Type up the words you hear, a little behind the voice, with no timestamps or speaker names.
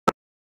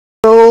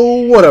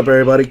So what up,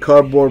 everybody?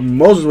 Cardboard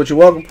Moses with you.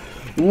 Welcome.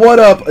 What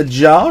up,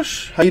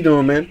 Josh? How you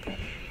doing, man?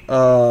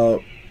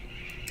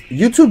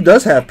 YouTube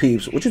does have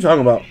peeps. What you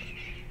talking about?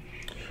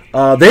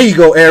 There you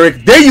go,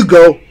 Eric. There you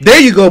go. There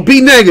you go. Be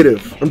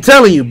negative. I'm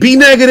telling you, be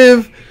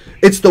negative.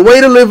 It's the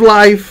way to live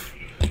life.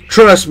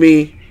 Trust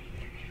me.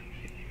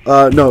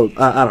 No,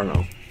 I don't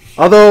know.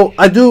 Although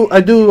I do,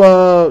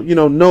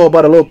 know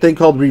about a little thing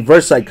called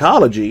reverse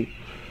psychology,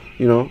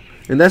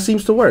 and that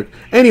seems to work.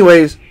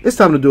 Anyways, it's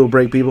time to do a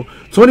break, people.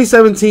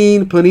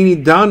 2017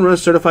 Panini Donruss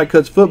Certified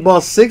Cuts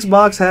Football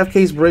 6-box half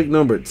case break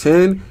number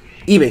 10,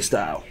 eBay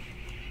style.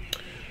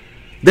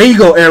 There you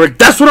go, Eric.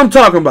 That's what I'm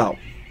talking about.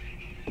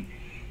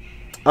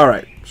 All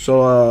right, so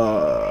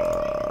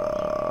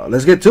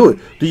let's get to it.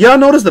 Do y'all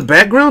notice the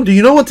background? Do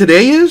you know what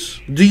today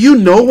is? Do you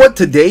know what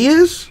today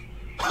is?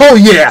 Oh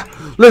yeah,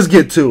 let's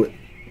get to it.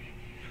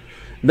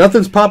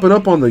 Nothing's popping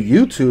up on the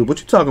YouTube. What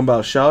you talking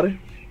about, shawty?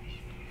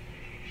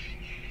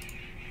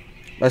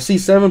 I see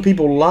 7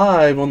 people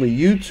live on the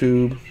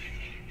YouTube.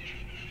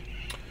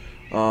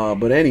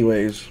 But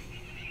anyways,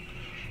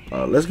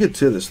 let's get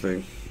to this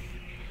thing.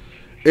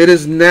 It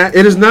is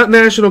not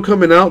National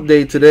Coming Out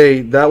Day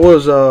today. That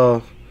was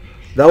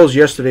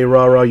yesterday,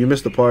 rah. You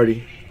missed the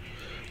party.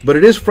 But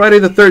it is Friday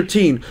the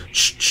 13th.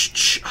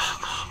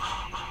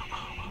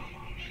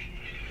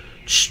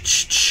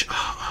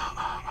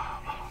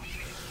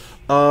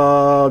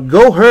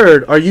 Go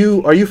Herd. Are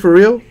you for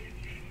real?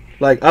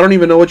 Like, I don't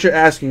even know what you're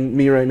asking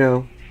me right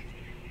now.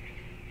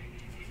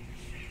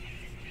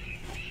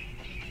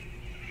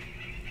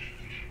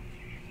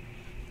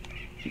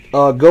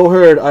 Go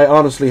Herd, I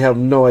honestly have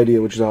no idea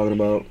what you're talking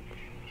about.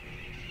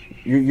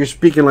 You're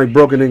speaking like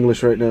broken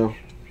English right now.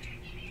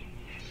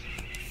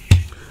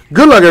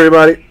 Good luck,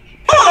 everybody.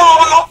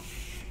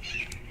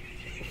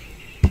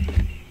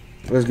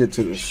 Let's get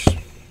to this.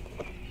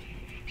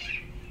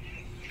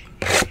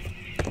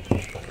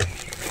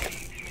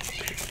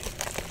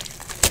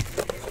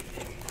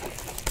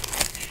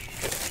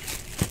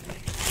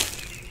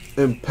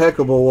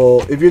 Impeccable.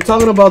 Well, if you're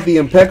talking about the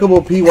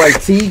impeccable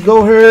PYT,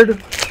 Go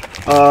Herd,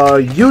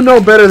 you know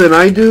better than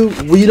I do.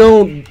 We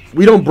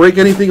don't break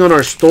anything on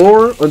our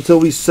store until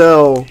we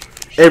sell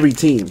every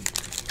team,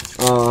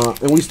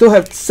 and we still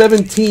have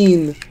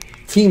 17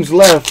 teams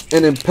left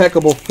in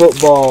impeccable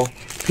football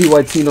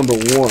PYT number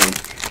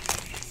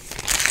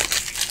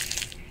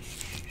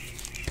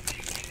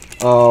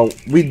 1.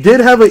 We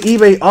did have an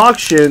eBay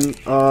auction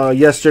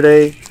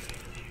yesterday.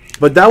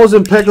 But that was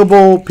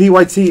impeccable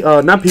PYT,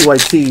 not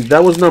PYT,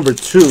 that was number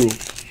 2.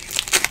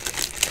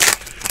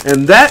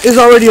 And that is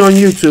already on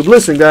YouTube.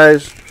 Listen,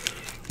 guys,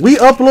 we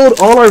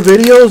upload all our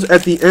videos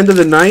at the end of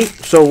the night.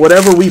 So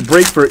whatever we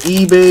break for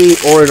eBay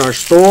or in our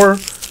store,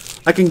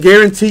 I can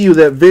guarantee you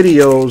that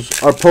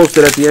videos are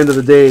posted at the end of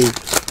the day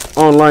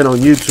online on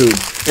YouTube.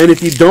 And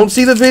if you don't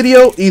see the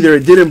video, either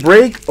it didn't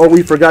break or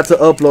we forgot to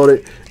upload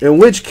it. In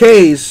which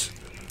case,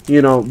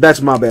 that's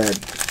my bad.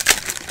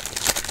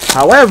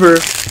 However,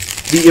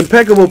 the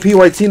impeccable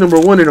PYT number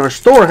 1 in our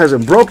store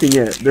hasn't broken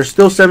yet. There's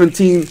still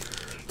 17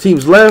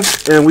 teams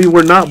left, and we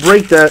will not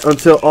break that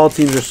until all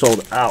teams are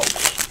sold out.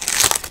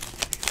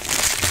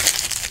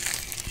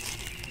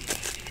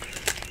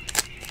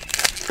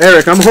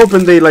 Eric, I'm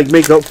hoping they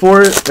make up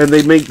for it and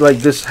they make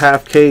this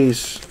half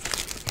case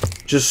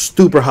just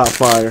super hot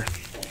fire.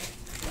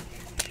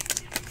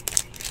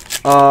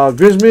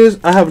 Grizmiz,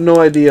 I have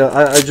no idea.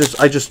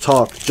 I just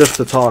talk just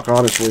to talk,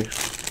 honestly.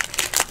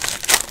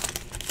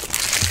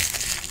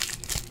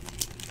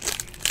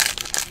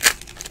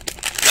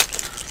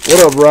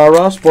 What up,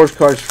 rah? Sports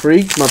Cards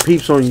Freak. My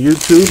peeps on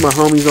YouTube. My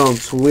homies on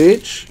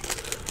Twitch.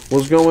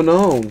 What's going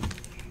on?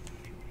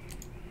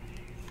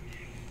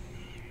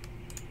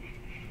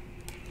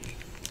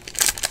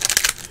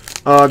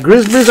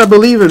 Grizmiz, I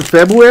believe in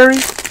February.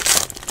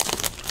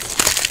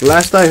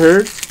 Last I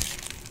heard.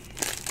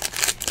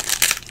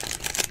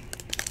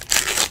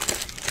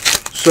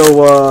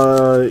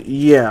 So,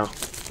 yeah.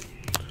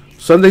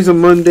 Sundays and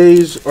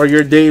Mondays are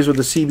your days with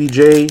the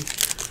CBJ.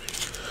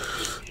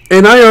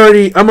 And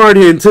I'm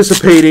already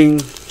anticipating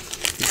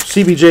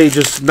CBJ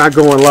just not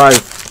going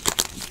live,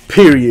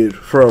 period,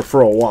 for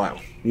a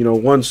while.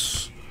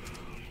 Once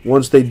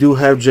they do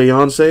have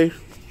Jayonce,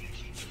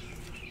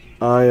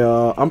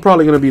 I'm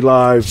probably gonna be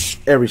live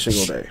every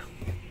single day.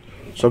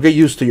 So get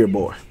used to your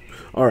boy.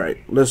 All right,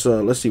 let's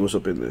see what's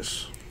up in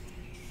this.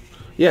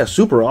 Yeah,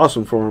 super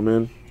awesome for him,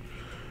 man.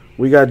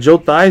 We got Joe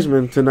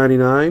Theismann to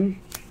 99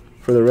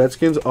 for the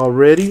Redskins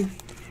already.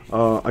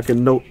 I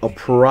can note a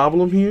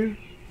problem here.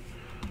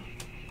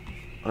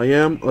 I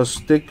am a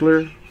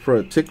stickler for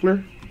a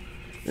tickler,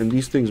 and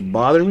these things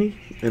bother me,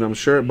 and I'm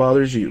sure it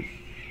bothers you.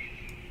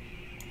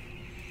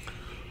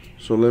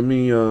 So let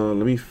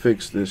me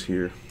fix this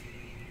here.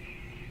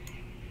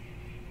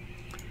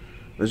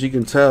 As you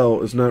can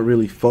tell, it's not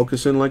really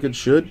focusing like it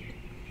should.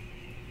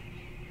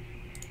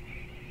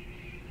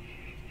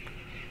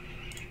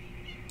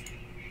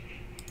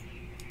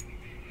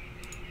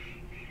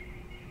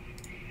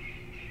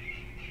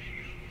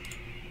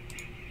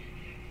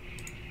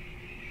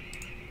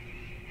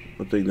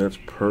 I think that's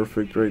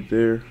perfect right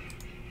there.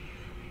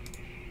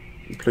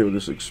 Play with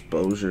this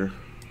exposure.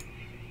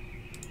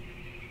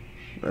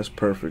 That's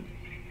perfect.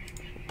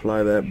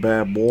 Apply that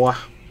bad boy.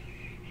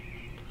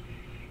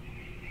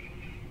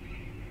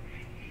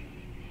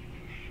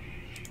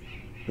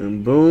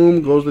 And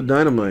boom goes the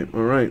dynamite.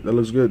 All right, that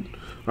looks good.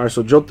 All right,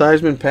 so Joe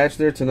Theismann patch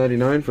there to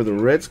 99 for the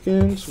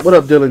Redskins. What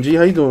up, Dylan G?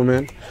 How you doing,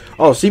 man?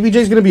 Oh,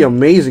 CBJ's gonna be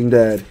amazing,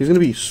 Dad. He's gonna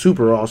be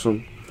super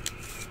awesome.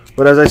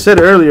 But as I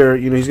said earlier,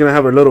 you know, he's gonna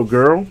have a little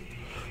girl.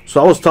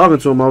 So I was talking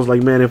to him. I was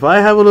like, man, if I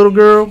have a little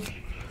girl,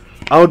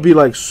 I would be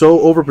like so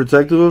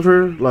overprotective of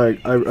her. Like,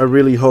 I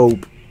really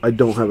hope I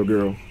don't have a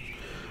girl.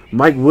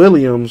 Mike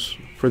Williams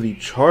for the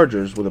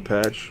Chargers with a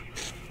patch.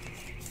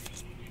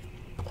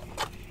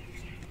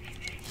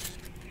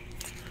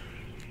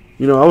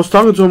 You know, I was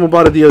talking to him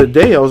about it the other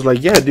day. I was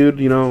like, yeah, dude,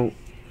 you know,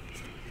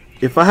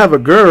 if I have a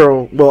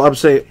girl, well, I'm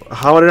saying,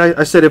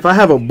 I said, if I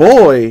have a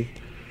boy,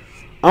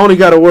 I only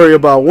got to worry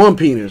about one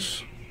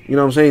penis. You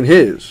know what I'm saying?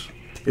 His.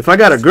 If I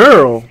got a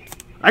girl,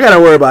 I got to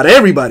worry about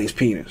everybody's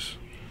penis.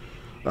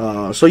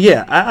 So,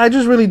 yeah, I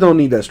just really don't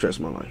need that stress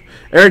in my life.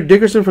 Eric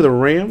Dickerson for the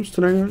Rams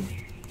tonight.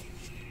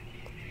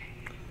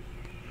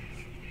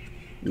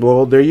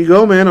 Well, there you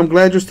go, man. I'm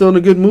glad you're still in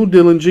a good mood,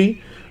 Dylan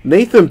G.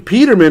 Nathan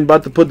Peterman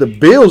about to put the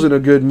Bills in a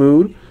good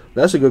mood.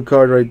 That's a good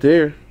card right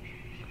there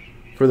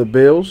for the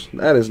Bills.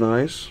 That is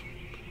nice.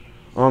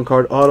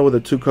 On-card auto with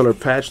a two-color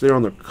patch there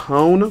on the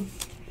cone.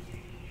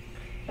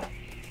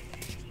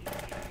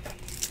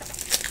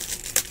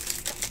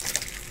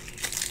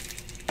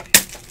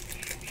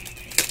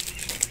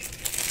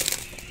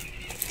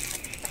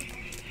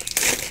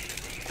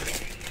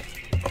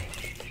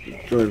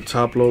 Go ahead and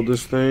top load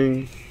this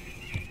thing.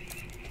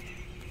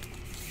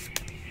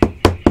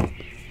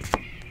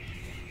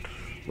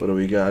 What do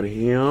we got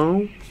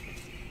here?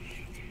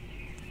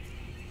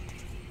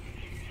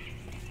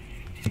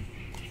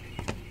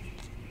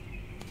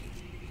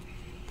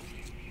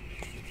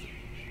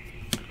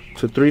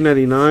 To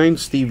 399,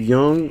 Steve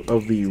Young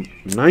of the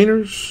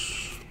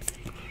Niners.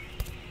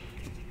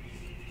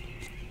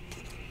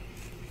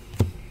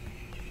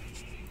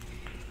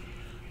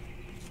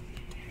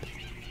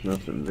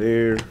 Nothing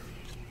there.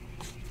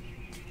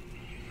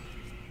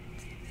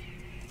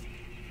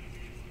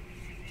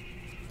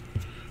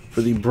 For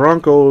the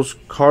Broncos,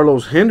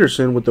 Carlos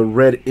Henderson with the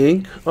red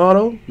ink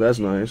auto. That's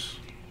nice.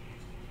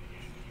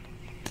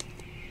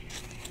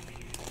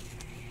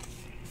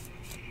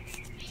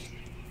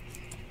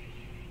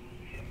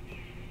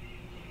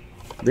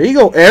 There you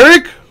go,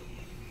 Eric.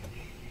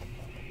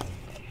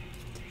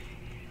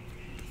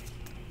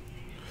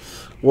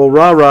 Well,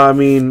 rah-rah, I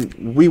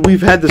mean,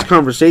 we've had this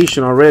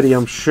conversation already,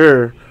 I'm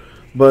sure.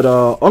 But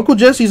Uncle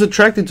Jesse's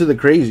attracted to the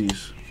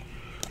crazies.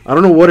 I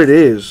don't know what it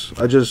is.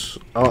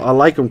 I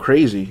like him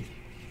crazy.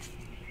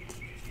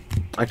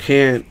 I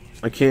can't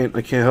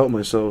help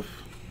myself.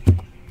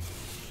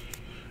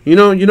 You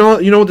know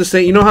what the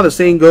saying. You know how the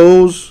saying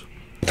goes,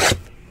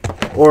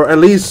 or at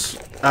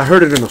least I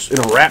heard it in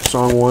a rap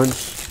song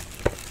once.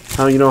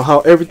 How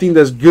everything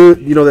that's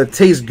good, that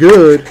tastes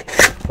good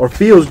or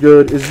feels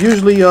good is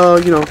usually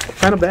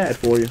kind of bad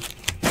for you.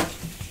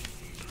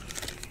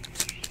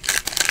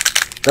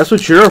 That's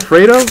what you're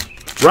afraid of?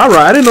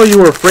 Rah-rah, I didn't know you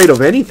were afraid of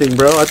anything,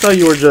 bro. I thought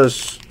you were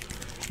just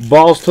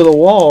balls to the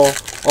wall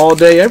all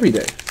day, every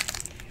day.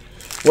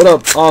 What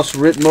up, Os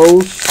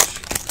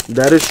Ritmos?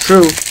 That is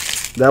true.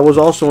 That was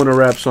also in a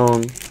rap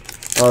song,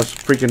 Us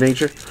Freaking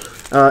Nature.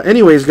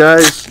 Anyways,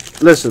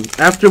 guys, listen.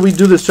 After we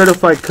do the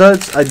certified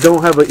cuts, I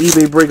don't have an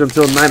eBay break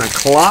until 9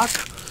 o'clock.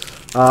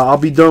 I'll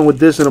be done with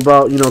this in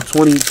about,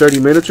 20, 30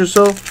 minutes or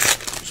so.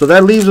 So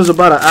that leaves us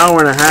about an hour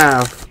and a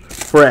half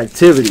for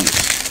activities.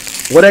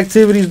 What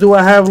activities do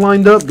I have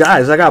lined up?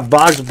 Guys, I got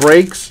box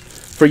breaks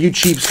for you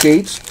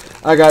cheapskates.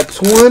 I got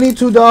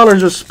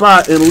 $22 a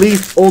spot in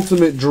Leaf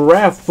Ultimate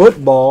Draft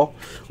Football,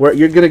 where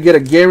you're going to get a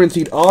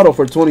guaranteed auto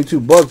for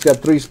 $22. Got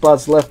 3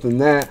 spots left in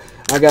that.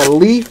 I got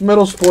Leaf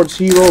Metal Sports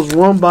Heroes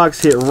one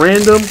box hit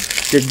random.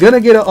 You're going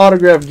to get an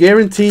autograph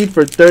guaranteed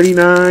for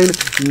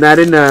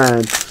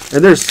 $39.99.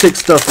 And there's 6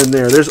 stuff in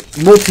there. There's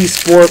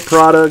multi-sport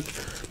product.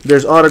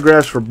 There's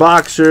autographs for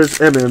boxers,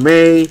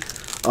 MMA,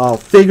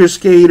 figure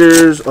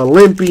skaters,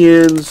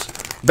 Olympians,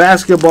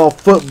 basketball,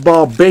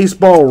 football,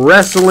 baseball,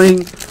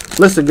 wrestling.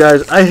 Listen,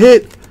 guys, I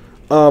hit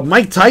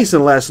Mike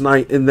Tyson last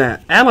night in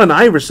that. Allen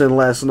Iverson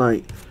last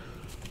night.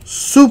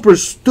 Super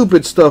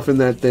stupid stuff in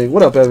that thing.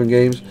 What up, Evan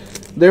Games?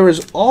 There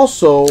is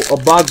also a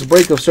box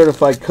break of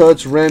certified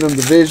cuts, random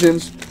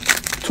divisions.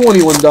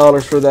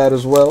 $21 for that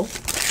as well.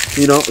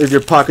 If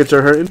your pockets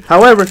are hurting.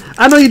 However,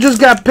 I know you just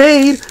got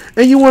paid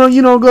and you want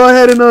to, go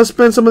ahead and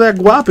spend some of that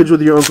guapage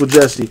with your Uncle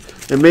Jesse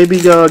and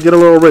maybe get a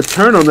little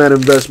return on that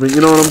investment.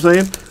 You know what I'm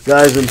saying?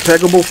 Guys,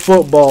 impeccable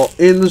football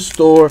in the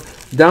store.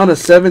 Down to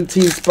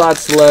 17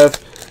 spots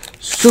left.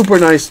 Super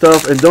nice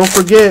stuff. And don't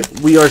forget,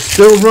 we are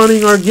still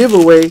running our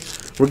giveaway.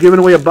 We're giving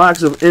away a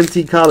box of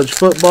NT College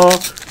football.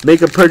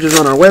 Make a purchase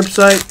on our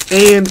website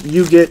and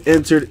you get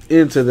entered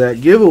into that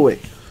giveaway.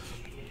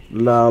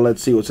 Now,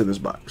 let's see what's in this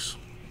box.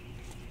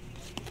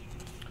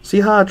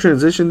 See how I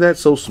transitioned that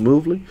so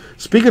smoothly?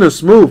 Speaking of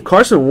smooth,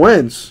 Carson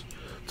Wentz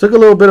Took a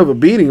little bit of a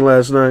beating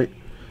last night,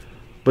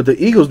 but the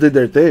Eagles did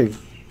their thing.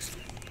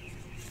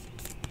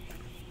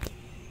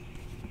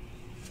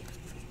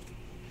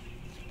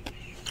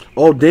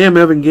 Oh, damn,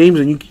 Evan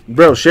Games. And you,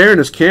 bro, Sharon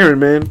is Karen,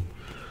 man.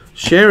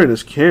 Sharon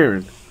is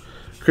Karen.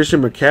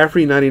 Christian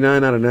McCaffrey,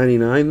 99 out of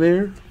 99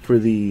 there for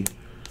the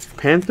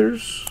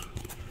Panthers.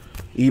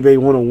 eBay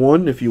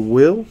 101, if you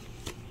will.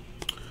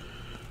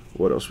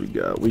 What else we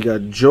got? We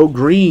got Joe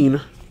Green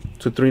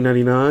to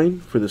 399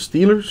 for the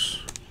Steelers.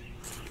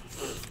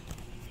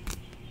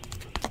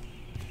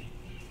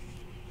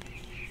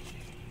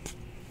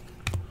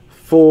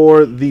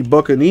 For the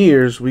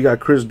Buccaneers, we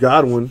got Chris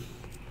Godwin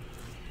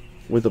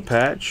with a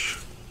patch.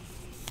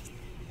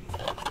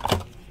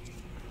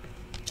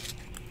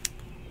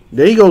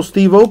 There you go,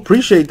 Steve-O.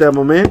 Appreciate that,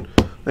 my man.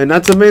 And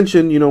not to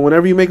mention, you know,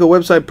 whenever you make a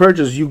website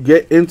purchase, you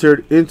get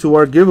entered into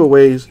our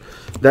giveaways.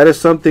 That is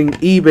something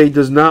eBay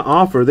does not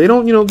offer. They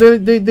don't, you know,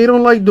 they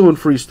don't like doing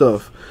free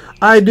stuff.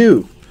 I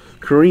do.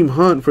 Kareem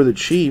Hunt for the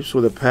Chiefs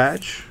with a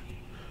patch.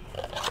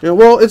 You know,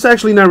 well, it's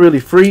actually not really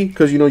free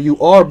because, you know, you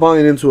are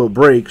buying into a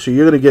break, so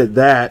you're going to get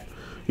that,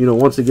 you know,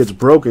 once it gets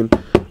broken.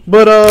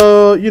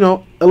 But, you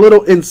know, a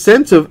little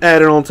incentive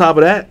added on top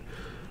of that.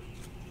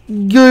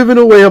 Giving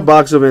away a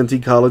box of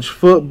NT College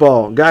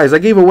football. Guys, I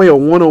gave away a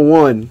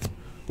 101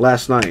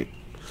 last night.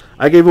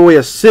 I gave away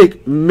a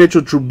sick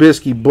Mitchell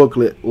Trubisky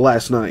booklet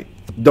last night.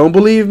 Don't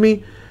believe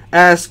me?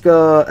 Ask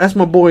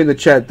my boy in the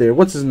chat there.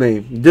 What's his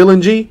name?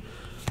 Dylan G?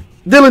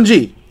 Dylan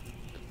G.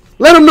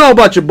 Let him know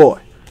about your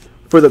boy.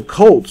 For the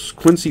Colts,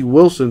 Quincy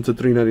Wilson to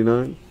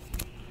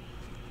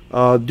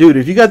 399. Dude,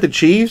 if you got the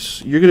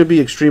Chiefs, you're going to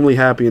be extremely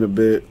happy in a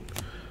bit.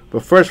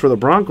 But first, for the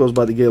Broncos,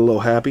 about to get a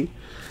little happy.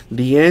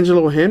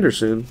 D'Angelo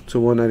Henderson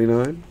to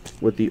 199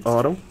 with the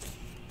auto.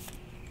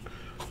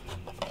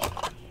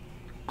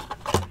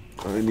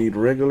 I need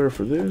regular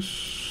for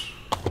this.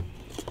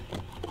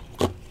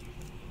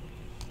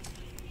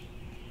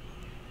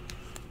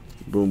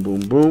 Boom,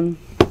 boom, boom.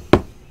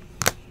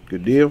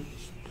 Good deal.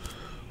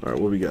 All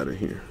right, what we got in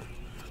here?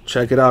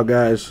 Check it out,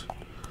 guys.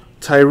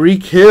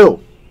 Tyreek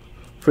Hill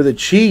for the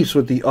Chiefs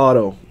with the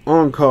auto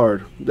on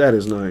card. That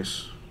is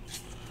nice.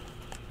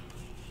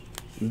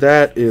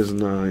 That is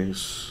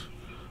nice.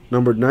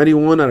 Numbered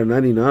 91 out of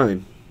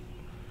 99.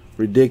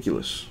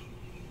 Ridiculous.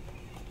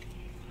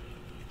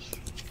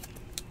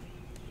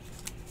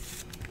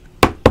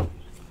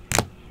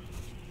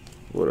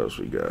 What else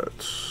we got?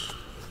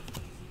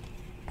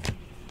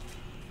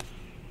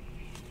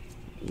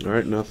 All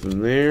right,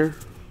 nothing there.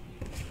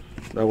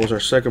 That was our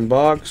second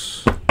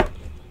box.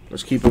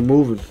 Let's keep it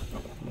moving.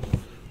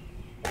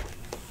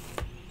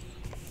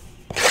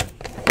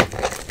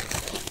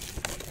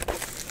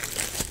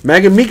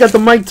 Mag and me got the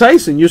Mike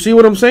Tyson. You see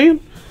what I'm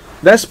saying?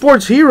 That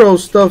Sports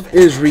Heroes stuff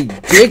is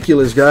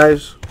ridiculous,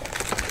 guys.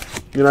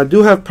 You know, I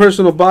do have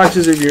personal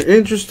boxes if you're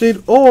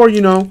interested. Or,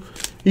 you know,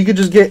 you could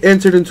just get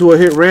entered into a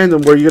hit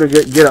random where you're going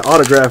to get an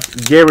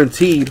autograph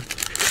guaranteed.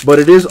 But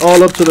it is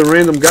all up to the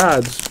random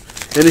gods.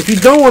 And if you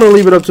don't want to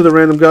leave it up to the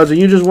random gods and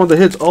you just want the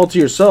hits all to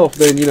yourself,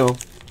 then, you know,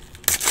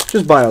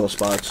 just buy all the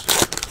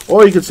spots.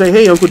 Or you could say,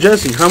 hey, Uncle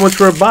Jesse, how much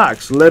for a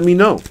box? Let me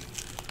know.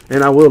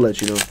 And I will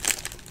let you know.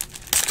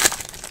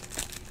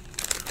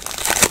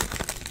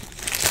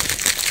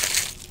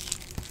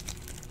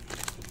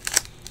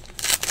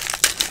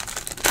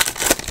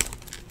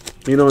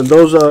 You know,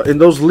 in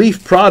those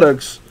Leaf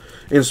products,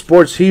 in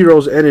Sports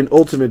Heroes and in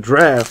Ultimate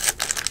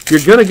Draft,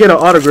 you're going to get an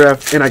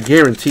autograph, and I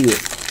guarantee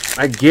it.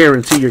 I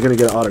guarantee you're going to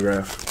get an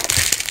autograph.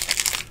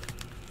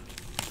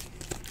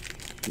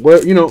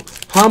 Well, you know,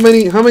 how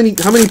many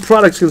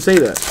products can say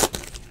that?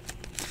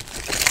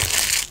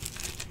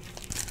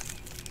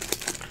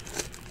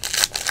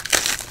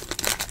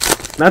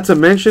 Not to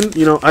mention,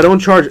 you know, I don't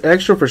charge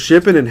extra for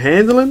shipping and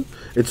handling.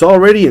 It's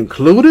already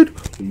included.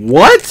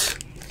 What?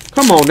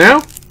 Come on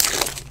now.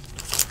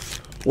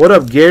 What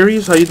up,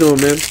 Gary's? How you doing,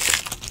 man?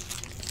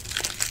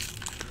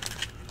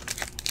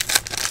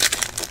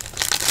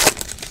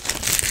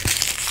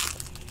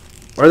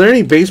 Are there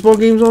any baseball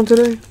games on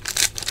today?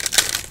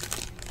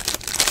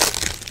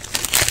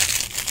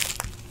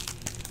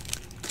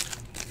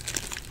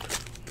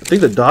 I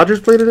think the Dodgers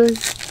play today.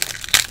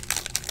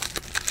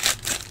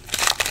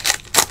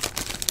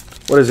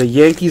 What is it?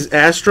 Yankees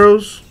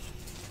Astros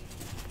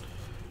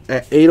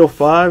at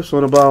 8:05, so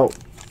in about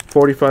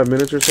 45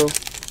 minutes or so.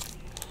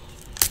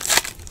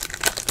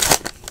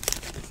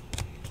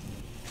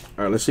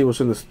 All right, let's see what's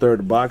in this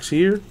third box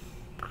here.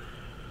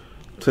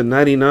 To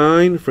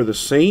 99 for the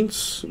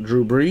Saints,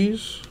 Drew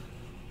Brees.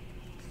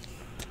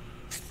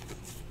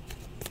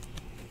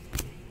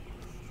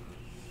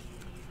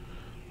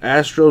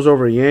 Astros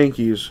over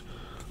Yankees.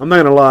 I'm not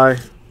gonna lie,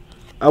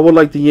 I would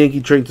like the Yankee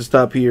train to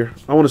stop here.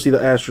 I want to see the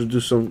Astros do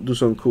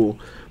something cool.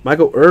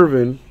 Michael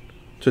Irvin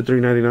to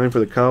 399 for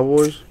the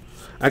Cowboys.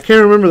 I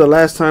can't remember the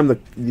last time the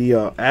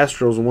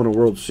Astros won a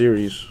World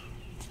Series.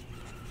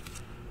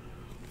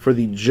 For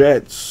the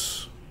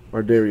Jets,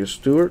 Ardarius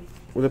Stewart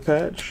with a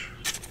patch.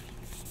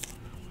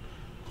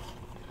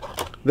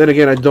 Then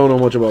again, I don't know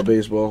much about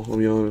baseball, I'll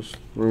be honest.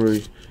 I don't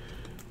really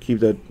keep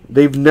that.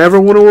 They've never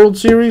won a World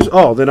Series?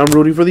 Oh, then I'm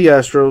rooting for the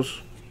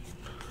Astros.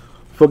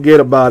 Forget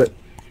about it.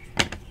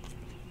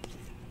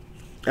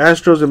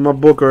 Astros in my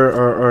book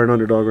are an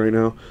underdog right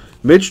now.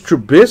 Mitch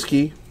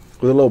Trubisky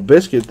with a little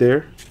biscuit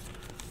there.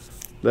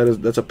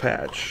 That's a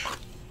patch.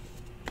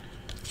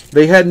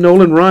 They had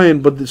Nolan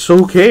Ryan, but so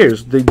who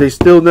cares? They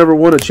still never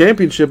won a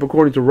championship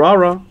according to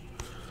Rara.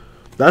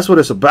 That's what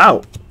it's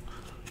about.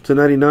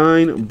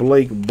 /99,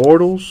 Blake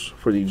Bortles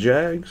for the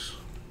Jags.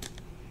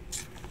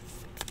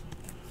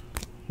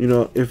 You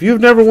know, if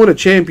you've never won a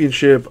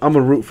championship, I'm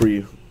gonna root for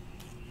you.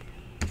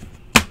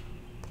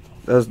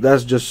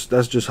 That's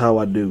just how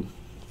I do.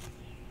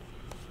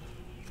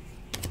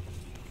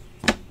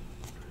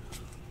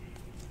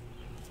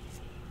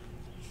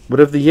 But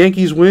if the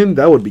Yankees win,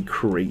 that would be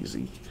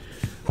crazy.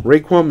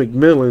 Raekwon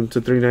McMillan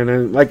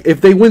 /399. Like,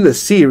 if they win the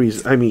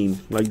series, I mean,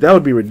 like, that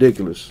would be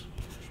ridiculous.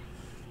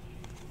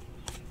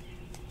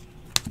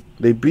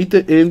 They beat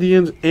the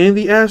Indians and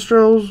the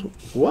Astros?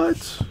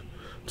 What?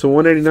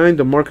 /189,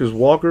 DeMarcus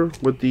Walker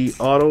with the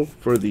auto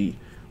for the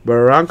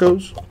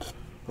Broncos.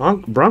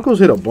 Broncos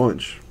hit a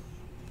bunch.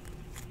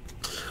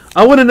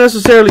 I wouldn't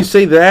necessarily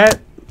say that,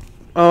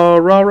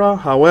 rah-rah.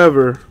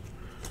 However,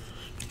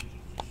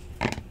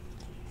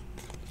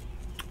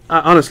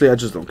 honestly, I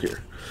just don't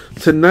care.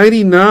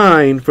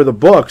 /99 for the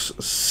Bucks.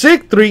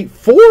 Sick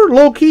 4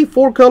 low-key,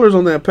 4 colors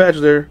on that patch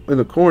there in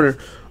the corner.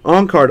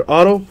 On-card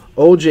auto,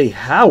 O.J.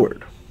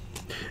 Howard.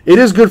 It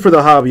is good for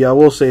the hobby, I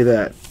will say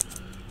that.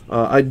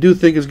 I do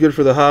think it's good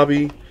for the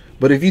hobby.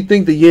 But if you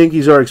think the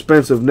Yankees are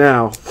expensive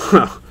now,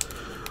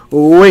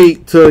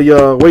 wait till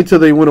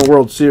they win a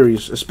World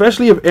Series.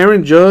 Especially if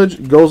Aaron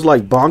Judge goes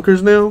like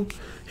bonkers now.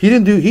 He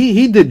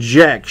did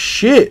jack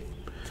shit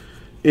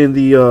in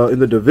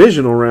the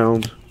divisional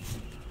round.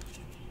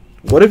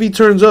 What if he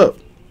turns up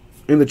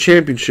in the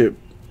championship?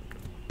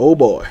 Oh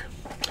boy.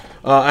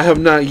 I have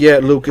not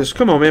yet, Lucas.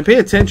 Come on, man. Pay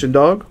attention,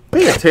 dog.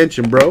 Pay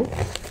attention, bro.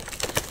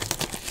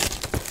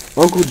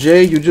 Uncle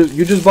Jay, you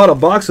just bought a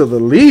box of the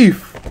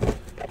Leaf.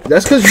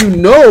 That's because you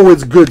know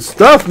it's good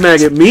stuff,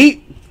 maggot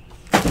meat.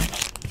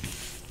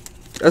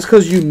 That's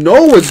because you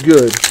know it's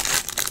good.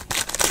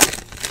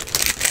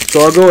 So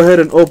I'll go ahead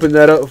and open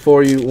that up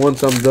for you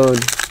once I'm done.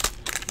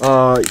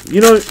 You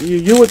know,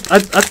 you would. I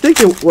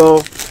think it.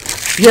 Well,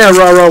 yeah,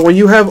 rah-rah. When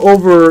you have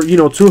over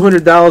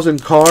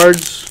 200,000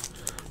 cards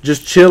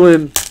just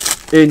chilling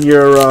in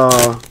your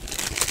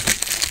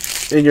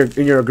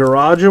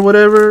garage or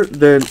whatever,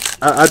 then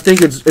I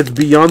think it's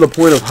beyond the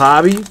point of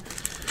hobby,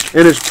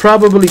 and it's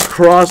probably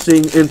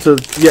crossing into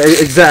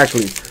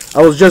exactly.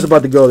 I was just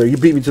about to go there. You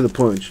beat me to the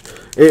punch.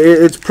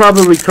 It's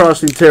probably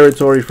crossing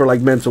territory for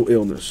like mental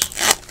illness.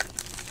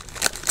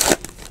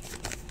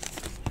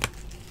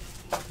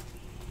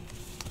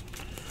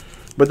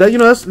 But that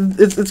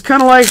it's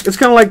kind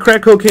of like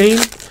crack cocaine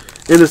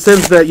in the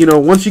sense that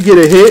once you get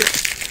a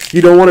hit,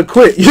 you don't want to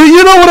quit.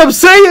 You know what I'm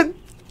saying?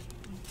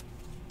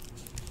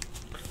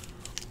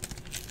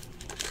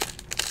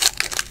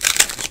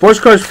 Sports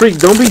Cards Freak,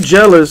 don't be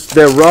jealous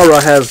that Rara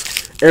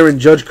has Aaron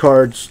Judge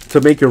cards to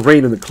make it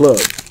rain in the club.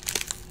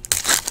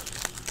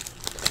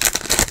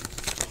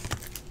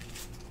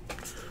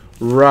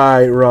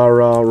 Right,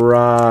 Rara,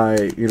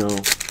 right.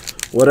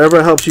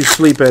 Whatever helps you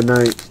sleep at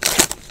night.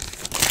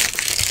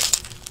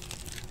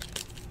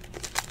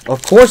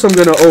 Of course I'm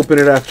going to open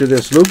it after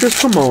this,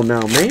 Lucas. Come on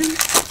now, man.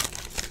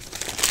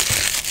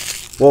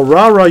 Well,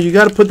 Rara, you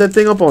got to put that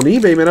thing up on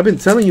eBay, man. I've been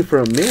telling you for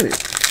a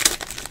minute.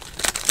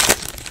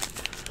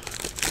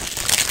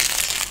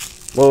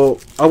 Well,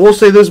 I will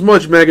say this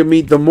much, Maggot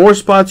Meat. The more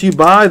spots you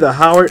buy, the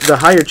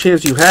higher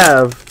chance you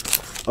have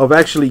of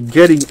actually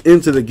getting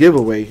into the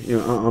giveaway.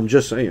 I'm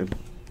just saying.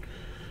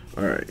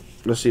 All right,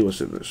 let's see what's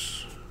in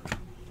this.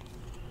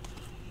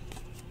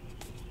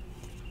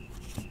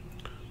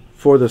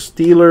 For the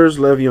Steelers,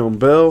 Le'Veon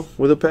Bell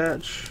with a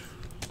patch.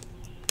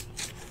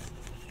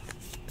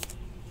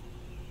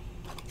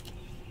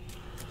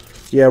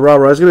 Yeah,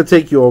 Rara, it's going to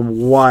take you a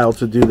while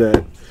to do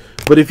that.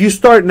 But if you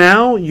start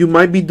now, you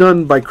might be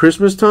done by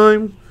Christmas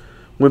time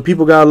when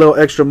people got a little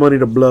extra money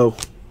to blow.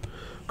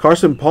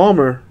 Carson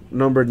Palmer,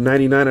 numbered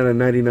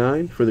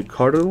 99/99 for the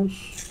Cardinals.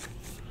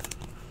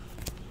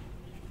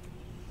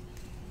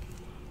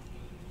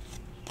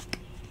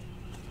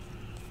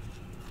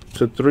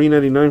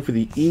 /399 for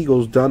the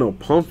Eagles, Donald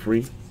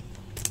Pumphrey.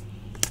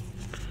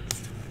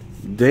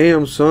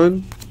 Damn,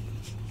 son.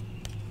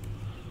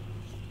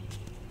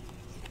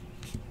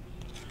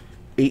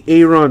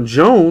 Aaron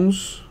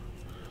Jones,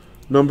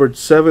 numbered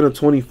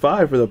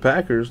 7/25 for the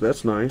Packers.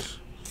 That's nice.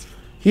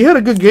 He had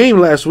a good game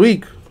last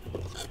week.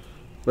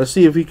 Let's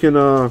see if he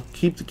can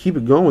keep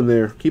it going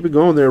there. Keep it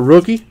going there,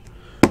 rookie.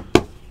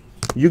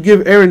 You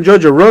give Aaron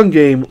Judge a run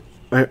game.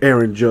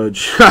 Aaron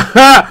Judge.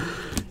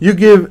 You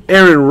give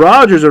Aaron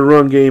Rodgers a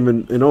run game,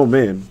 and oh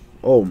man.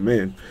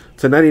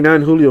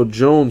 /99 Julio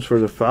Jones for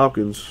the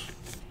Falcons.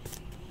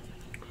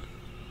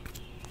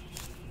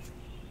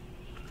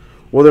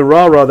 Well, then,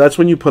 rah-rah, that's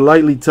when you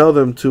politely tell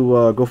them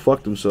to go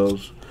fuck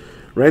themselves.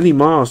 Randy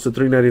Moss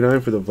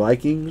 /399 for the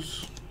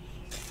Vikings.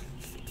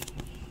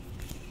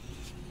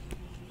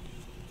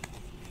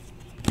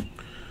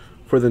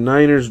 For the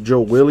Niners, Joe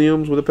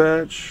Williams with a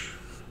patch.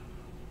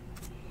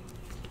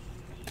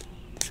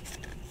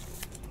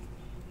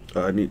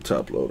 I need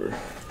top loader.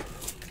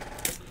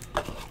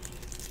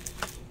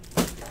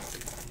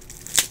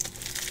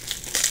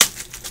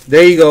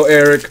 There you go,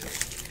 Eric.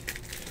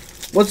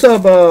 What's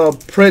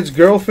up, Pred's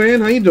girl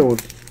fan? How you doing?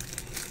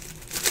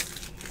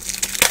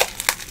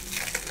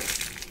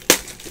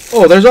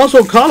 Oh, there's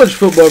also college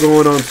football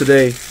going on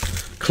today.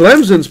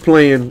 Clemson's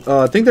playing.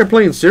 I think they're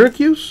playing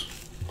Syracuse.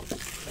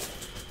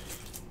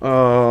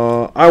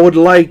 I would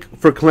like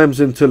for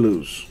Clemson to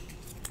lose.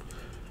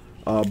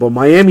 But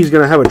Miami's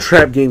going to have a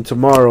trap game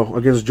tomorrow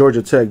against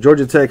Georgia Tech.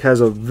 Georgia Tech has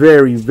a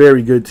very,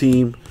 very good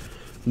team.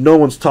 No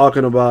one's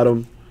talking about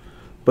them.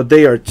 But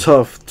they are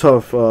tough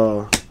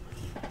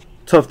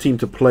team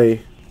to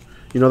play.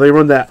 You know, they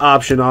run that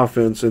option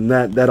offense, and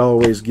that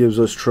always gives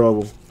us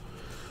trouble.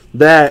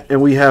 That,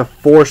 and we have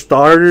 4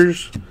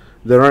 starters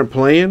that aren't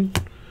playing.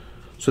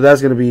 So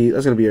that's gonna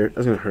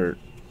hurt.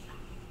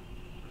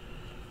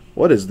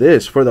 What is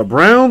this? For the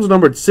Browns,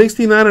 numbered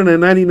 69 and a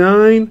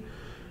 99.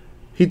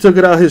 He took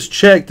it out his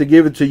check to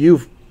give it to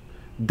you,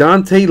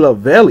 Dante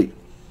Lavelli.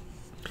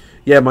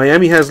 Yeah,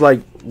 Miami has like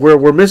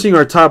we're missing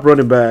our top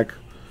running back,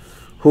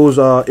 who's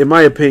in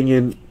my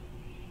opinion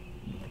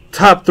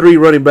top 3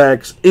 running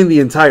backs in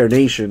the entire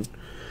nation.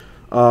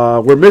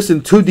 We're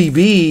missing 2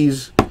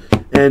 DBs,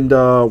 and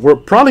we're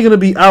probably gonna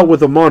be out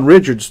with Amon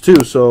Richards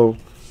too. So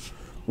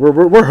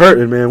we're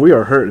hurting, man. We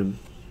are hurting.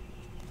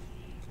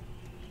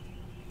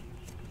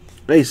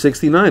 Hey,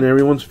 69,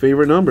 everyone's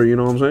favorite number. You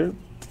know what I'm saying?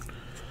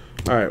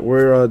 All right,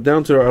 we're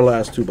down to our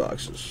last 2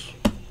 boxes.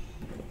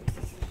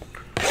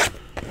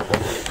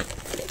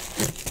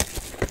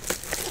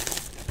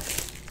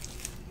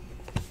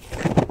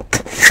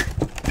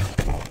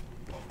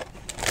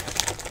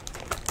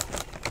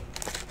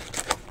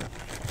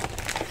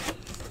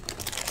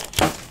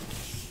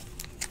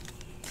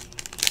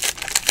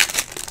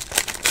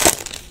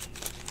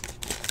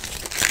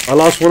 I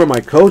lost one of my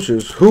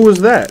coaches. Who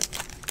was that?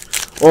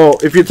 Oh,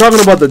 if you're talking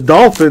about the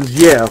Dolphins,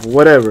 yeah,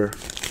 whatever.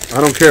 I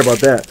don't care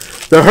about that.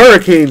 The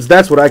Hurricanes,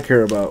 that's what I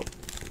care about.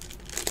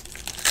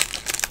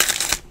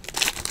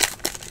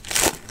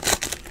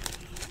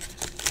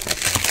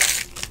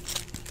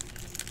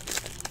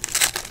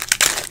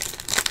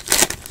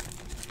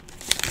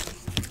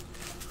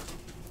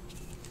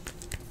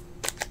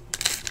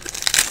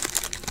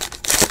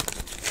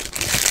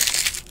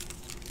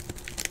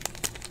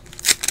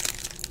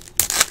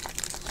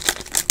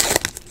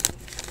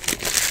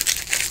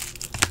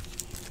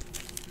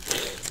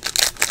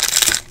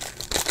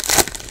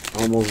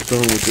 Almost done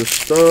with this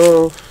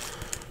stuff.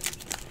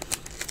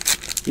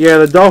 Yeah,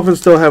 the Dolphins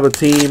still have a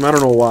team. I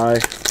don't know why.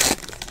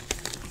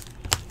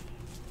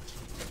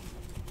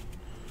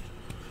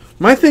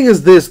 My thing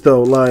is this,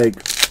 though.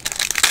 Like,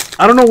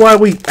 I don't know why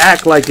we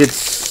act like it's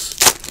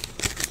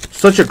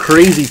such a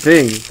crazy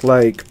thing.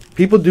 Like,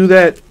 people do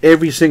that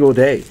every single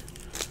day.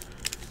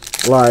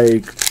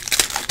 Like,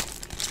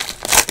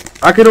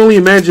 I can only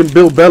imagine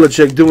Bill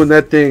Belichick doing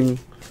that thing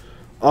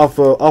off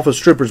of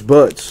strippers'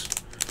 butts.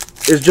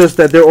 It's just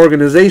that their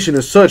organization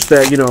is such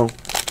that, you know,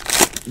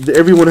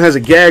 everyone has a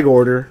gag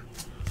order,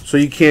 so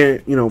you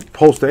can't, you know,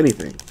 post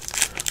anything.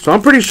 So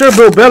I'm pretty sure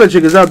Bill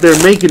Belichick is out there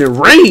making it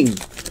rain,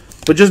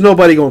 but just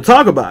nobody gonna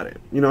talk about it,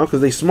 you know, because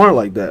they smart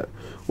like that.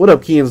 What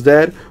up, Kean's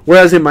dad?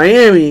 Whereas in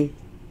Miami,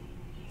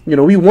 you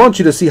know, we want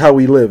you to see how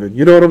we living.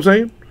 You know what I'm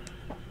saying?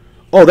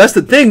 Oh, that's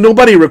the thing.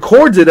 Nobody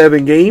records it,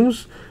 Evan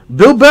Games.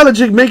 Bill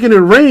Belichick making it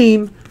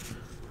rain,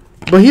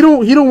 but he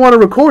don't want to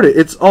record it.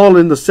 It's all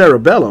in the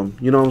cerebellum.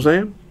 You know what I'm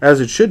saying? As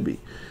it should be.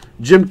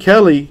 Jim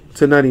Kelly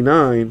to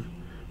 99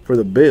 for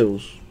the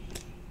Bills.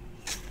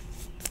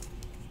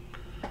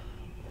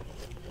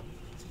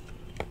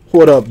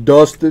 What up,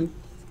 Dustin?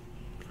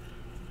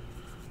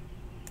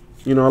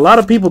 You know, a lot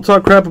of people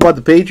talk crap about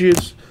the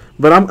Patriots,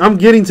 but I'm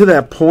getting to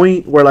that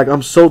point where, like,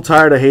 I'm so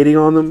tired of hating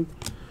on them.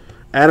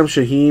 Adam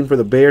Shaheen for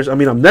the Bears. I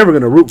mean, I'm never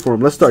going to root for him.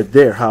 Let's start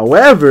there.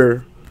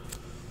 However,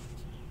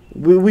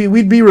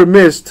 we'd be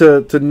remiss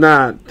to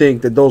not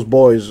think that those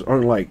boys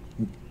aren't, like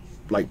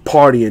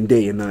partying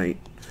day and night.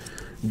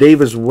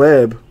 Davis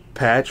Webb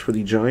patch for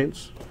the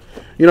Giants.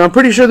 You know, I'm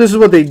pretty sure this is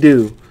what they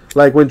do.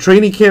 Like, when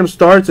training camp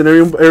starts and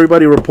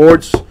everybody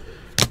reports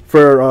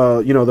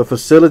for, you know, the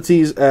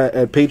facilities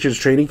at Patriots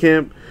training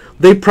camp,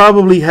 they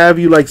probably have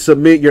you, like,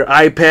 submit your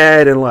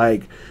iPad and,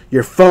 like,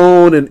 your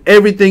phone and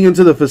everything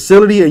into the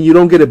facility, and you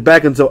don't get it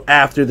back until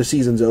after the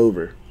season's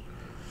over.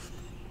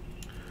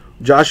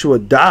 Joshua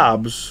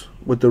Dobbs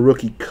with the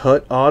rookie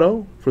cut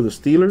auto for the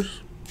Steelers.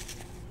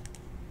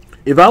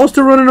 If I was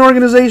to run an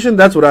organization,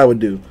 that's what I would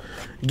do.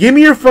 Give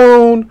me your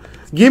phone.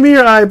 Give me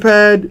your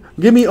iPad.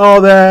 Give me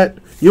all that.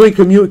 You ain't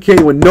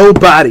communicating with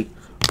nobody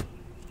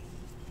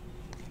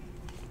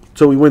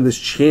until we win this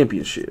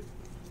championship.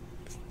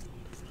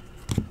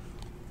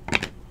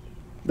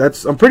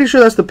 I'm pretty sure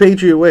that's the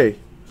Patriot way.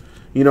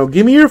 You know,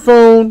 give me your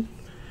phone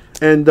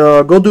and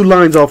go do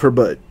lines off her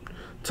butt.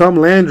 Tom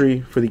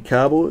Landry for the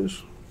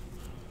Cowboys.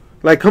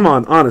 Like, come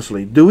on,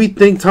 honestly. Do we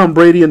think Tom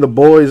Brady and the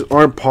boys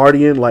aren't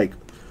partying, like,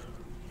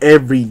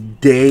 every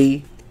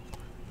day.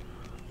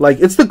 Like,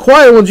 it's the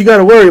quiet ones you got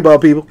to worry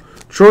about, people.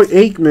 Troy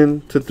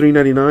Aikman to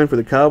 399 for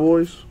the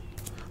Cowboys.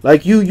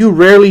 Like, you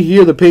rarely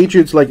hear the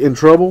Patriots, like, in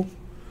trouble.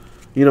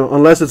 You know,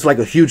 unless it's, like,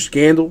 a huge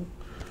scandal.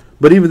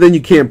 But even then,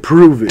 you can't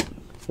prove it.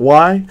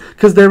 Why?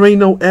 Because there ain't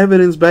no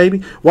evidence, baby.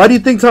 Why do you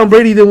think Tom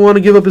Brady didn't want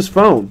to give up his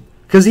phone?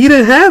 Because he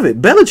didn't have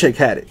it. Belichick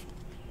had it.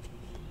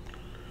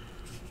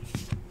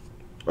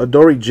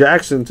 Adoree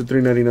Jackson to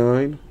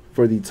 399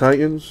 for the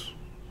Titans.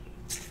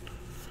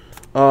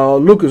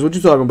 Lucas, what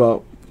you talking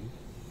about?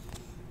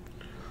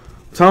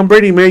 Tom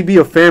Brady may be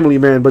a family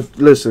man, but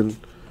listen,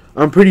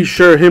 I'm pretty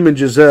sure him and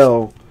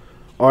Giselle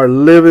are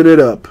living it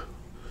up.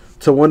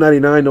 To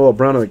 199, Noah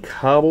Brown of the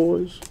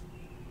Cowboys.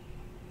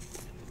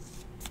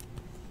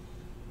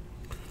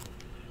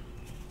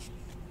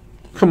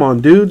 Come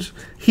on, dudes.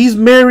 He's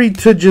married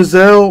to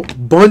Giselle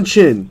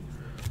Bundchen.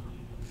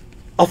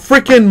 A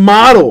freaking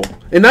model.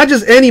 And not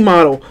just any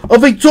model. A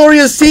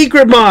Victoria's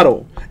Secret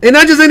model. And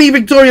not just any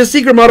Victoria's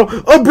Secret model.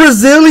 A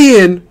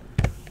Brazilian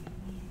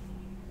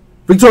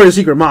Victoria's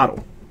Secret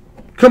model.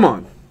 Come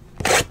on.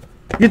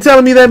 You're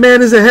telling me that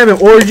man isn't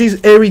having orgies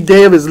every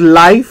day of his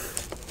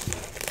life?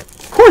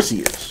 Of course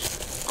he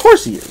is. Of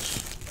course he is.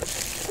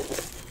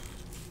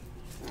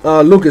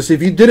 Lucas,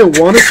 if you didn't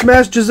want to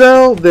smash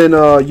Giselle, then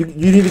you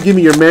need to give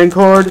me your man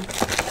card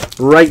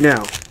right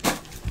now.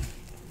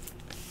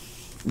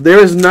 There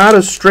is not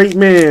a straight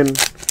man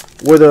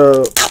with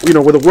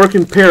a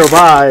working pair of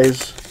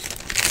eyes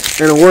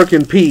and a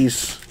working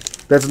piece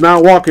that's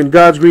not walking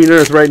God's green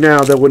earth right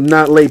now that would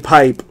not lay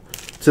pipe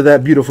to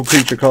that beautiful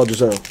creature called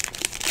Giselle.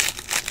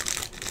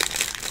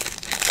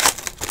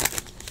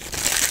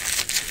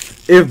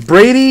 If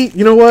Brady,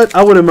 you know what?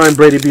 I wouldn't mind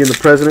Brady being the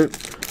president.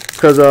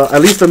 Because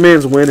at least the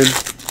man's winning.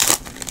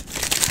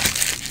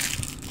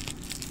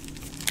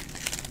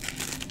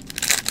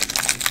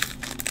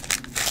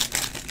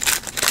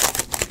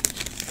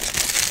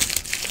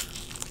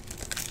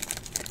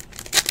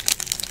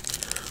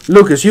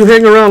 Lucas, you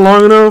hang around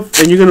long enough,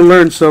 and you're gonna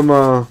learn some.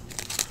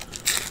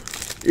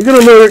 You're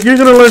gonna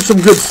learn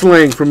some good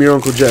slang from your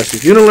Uncle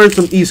Jesse. You're gonna learn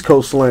some East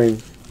Coast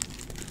slang.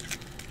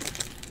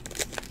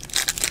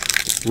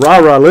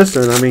 Rah-rah,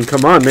 listen. I mean,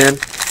 come on, man.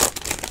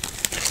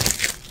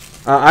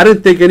 I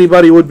didn't think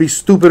anybody would be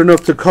stupid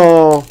enough to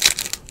call,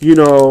 you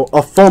know,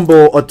 a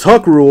fumble a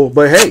tuck rule,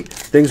 but hey,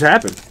 things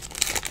happen.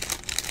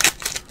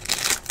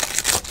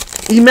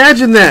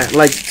 Imagine that.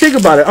 Like, think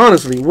about it,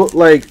 honestly.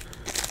 Like,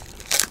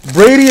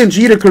 Brady and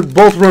Jeter could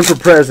both run for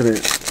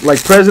president.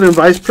 Like, president and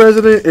vice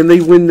president, and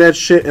they win that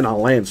shit in a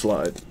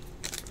landslide.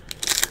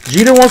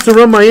 Jeter wants to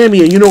run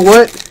Miami, and you know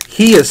what?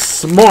 He is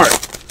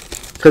smart.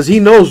 Because he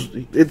knows,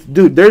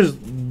 dude,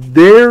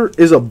 there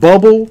is a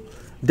bubble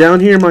down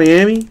here in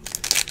Miami,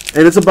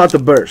 and it's about to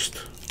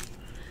burst.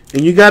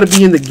 And you got to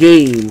be in the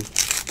game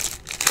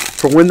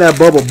for when that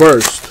bubble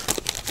bursts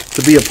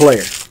to be a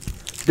player.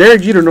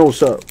 Derek Jeter knows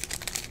what's up.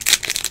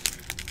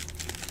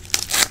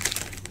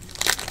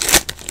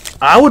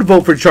 I would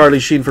vote for Charlie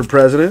Sheen for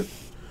president.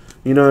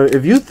 You know,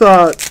 if you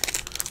thought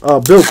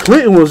Bill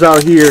Clinton was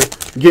out here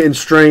getting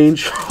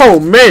strange, oh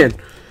man,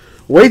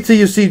 wait till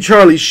you see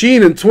Charlie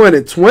Sheen in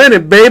 2020,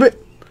 baby.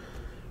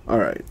 All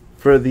right,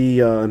 for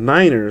the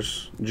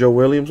Niners, Joe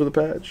Williams with a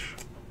patch.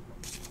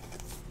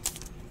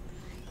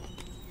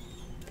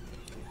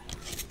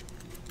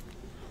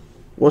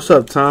 What's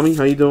up, Tommy?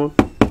 How you doing?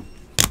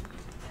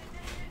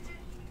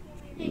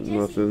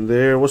 Nothing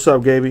there. What's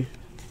up, Gaby?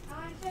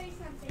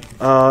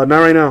 Not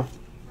right now.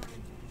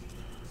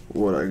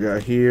 What I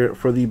got here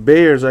for the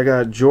Bears, I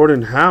got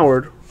Jordan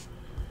Howard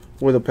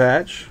with a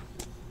patch.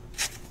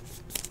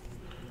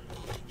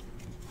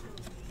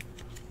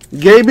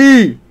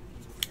 Gaby,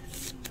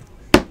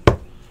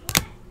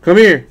 come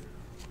here.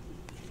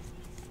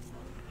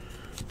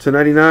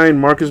 /99,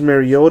 Marcus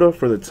Mariota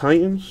for the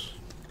Titans.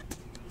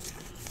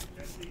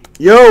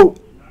 Yo,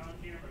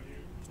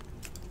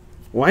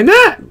 why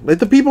not? Let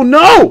the people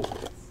know.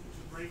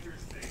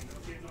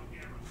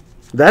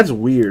 That's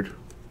weird.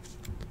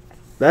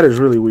 That is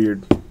really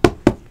weird.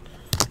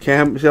 See,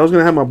 I was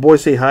gonna have my boy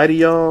say hi to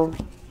y'all.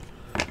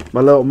 My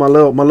little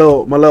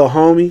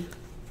homie.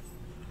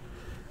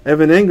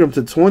 Evan Engram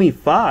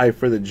 /25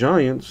 for the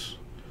Giants.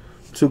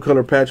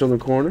 2-color patch on the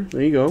corner.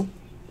 There you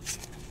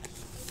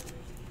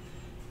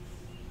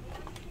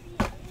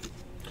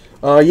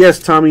go. Yes,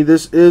 Tommy,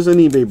 this is an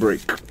eBay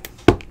break.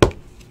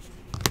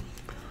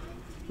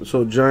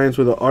 So Giants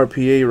with an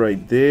RPA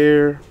right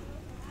there.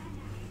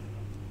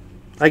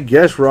 I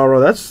guess Rara,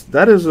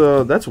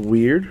 that's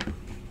weird.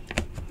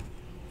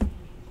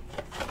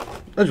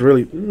 That's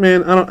really,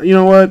 man, I don't, you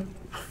know what?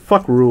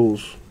 Fuck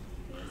rules.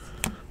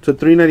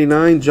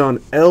 /399, John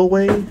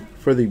Elway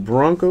for the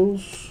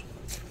Broncos.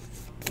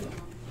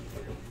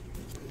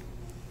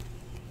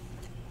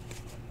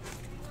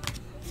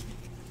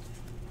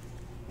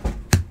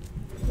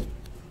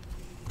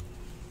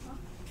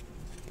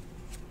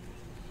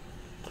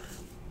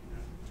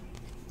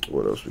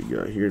 What else we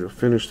got here to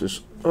finish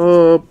this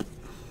up?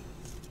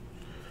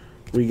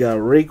 We got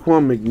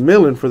Raekwon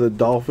McMillan for the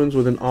Dolphins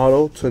with an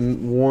auto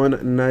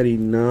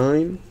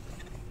 /199.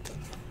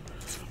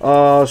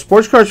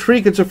 Sports Cards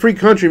Freak, it's a free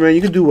country, man.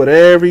 You can do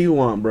whatever you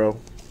want, bro.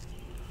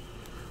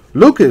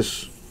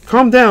 Lucas,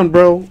 calm down,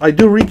 bro. I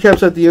do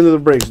recaps at the end of the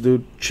breaks,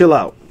 dude. Chill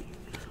out.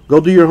 Go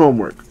do your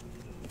homework.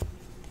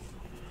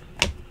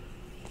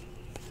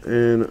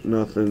 And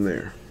nothing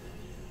there.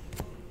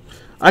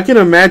 I can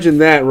imagine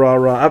that,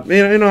 rah.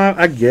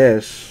 I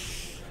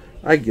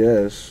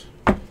guess.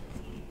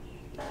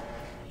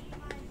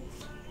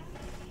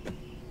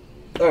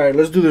 Alright,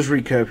 let's do this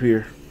recap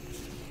here.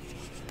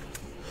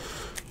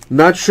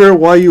 Not sure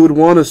why you would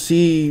want to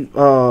see,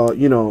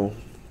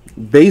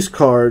 base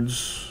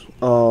cards,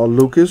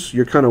 Lucas.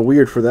 You're kind of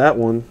weird for that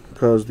one.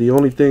 Because the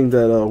only thing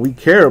that we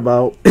care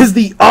about is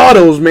the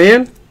autos,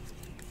 man.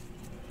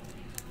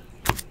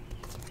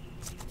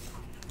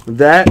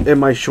 That and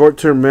my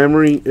short-term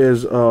memory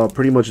is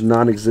pretty much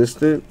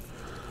non-existent.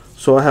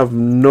 So I have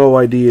no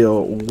idea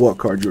what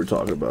card you were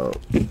talking about.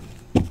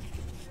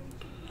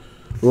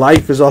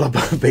 Life is all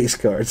about base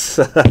cards.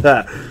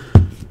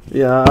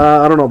 Yeah,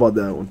 I don't know about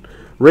that one.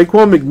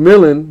 Raekwon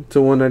McMillan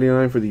to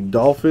 199 for the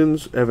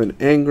Dolphins. Evan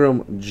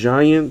Engram,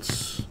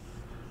 Giants.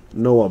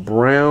 Noah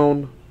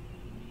Brown,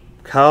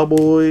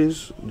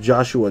 Cowboys.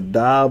 Joshua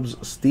Dobbs,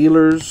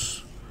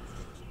 Steelers.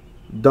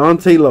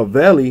 Dante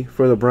Lavelli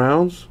for the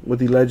Browns with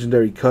the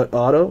legendary cut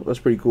auto. That's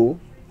pretty cool.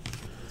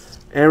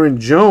 Aaron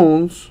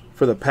Jones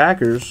for the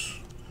Packers.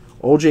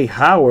 O.J.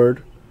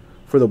 Howard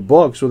for the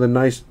Bucks with a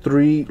nice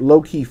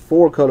low-key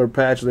 4-color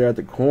patch there at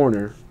the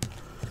corner.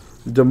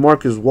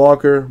 DeMarcus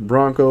Walker,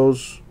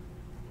 Broncos.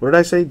 What did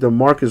I say?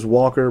 DeMarcus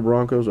Walker,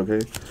 Broncos.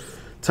 Okay.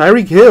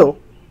 Tyreek Hill.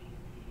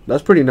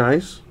 That's pretty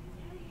nice.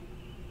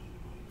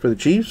 For the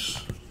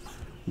Chiefs.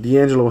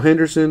 D'Angelo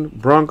Henderson,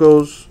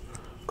 Broncos.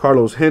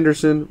 Carlos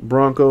Henderson,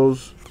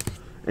 Broncos.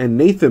 And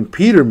Nathan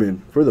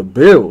Peterman for the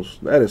Bills.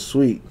 That is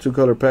sweet.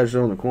 2-color patch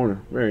on the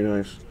corner. Very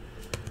nice.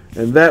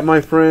 And that,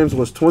 my friends,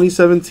 was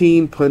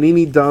 2017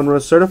 Panini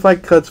Donruss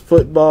Certified Cuts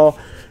Football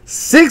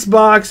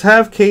 6-box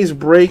half-case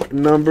break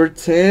number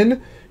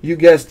 10. You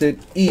guessed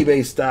it,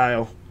 eBay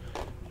style.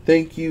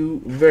 Thank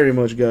you very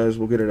much, guys.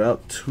 We'll get it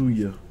out to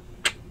you.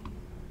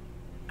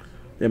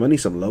 Damn, I need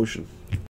some lotion.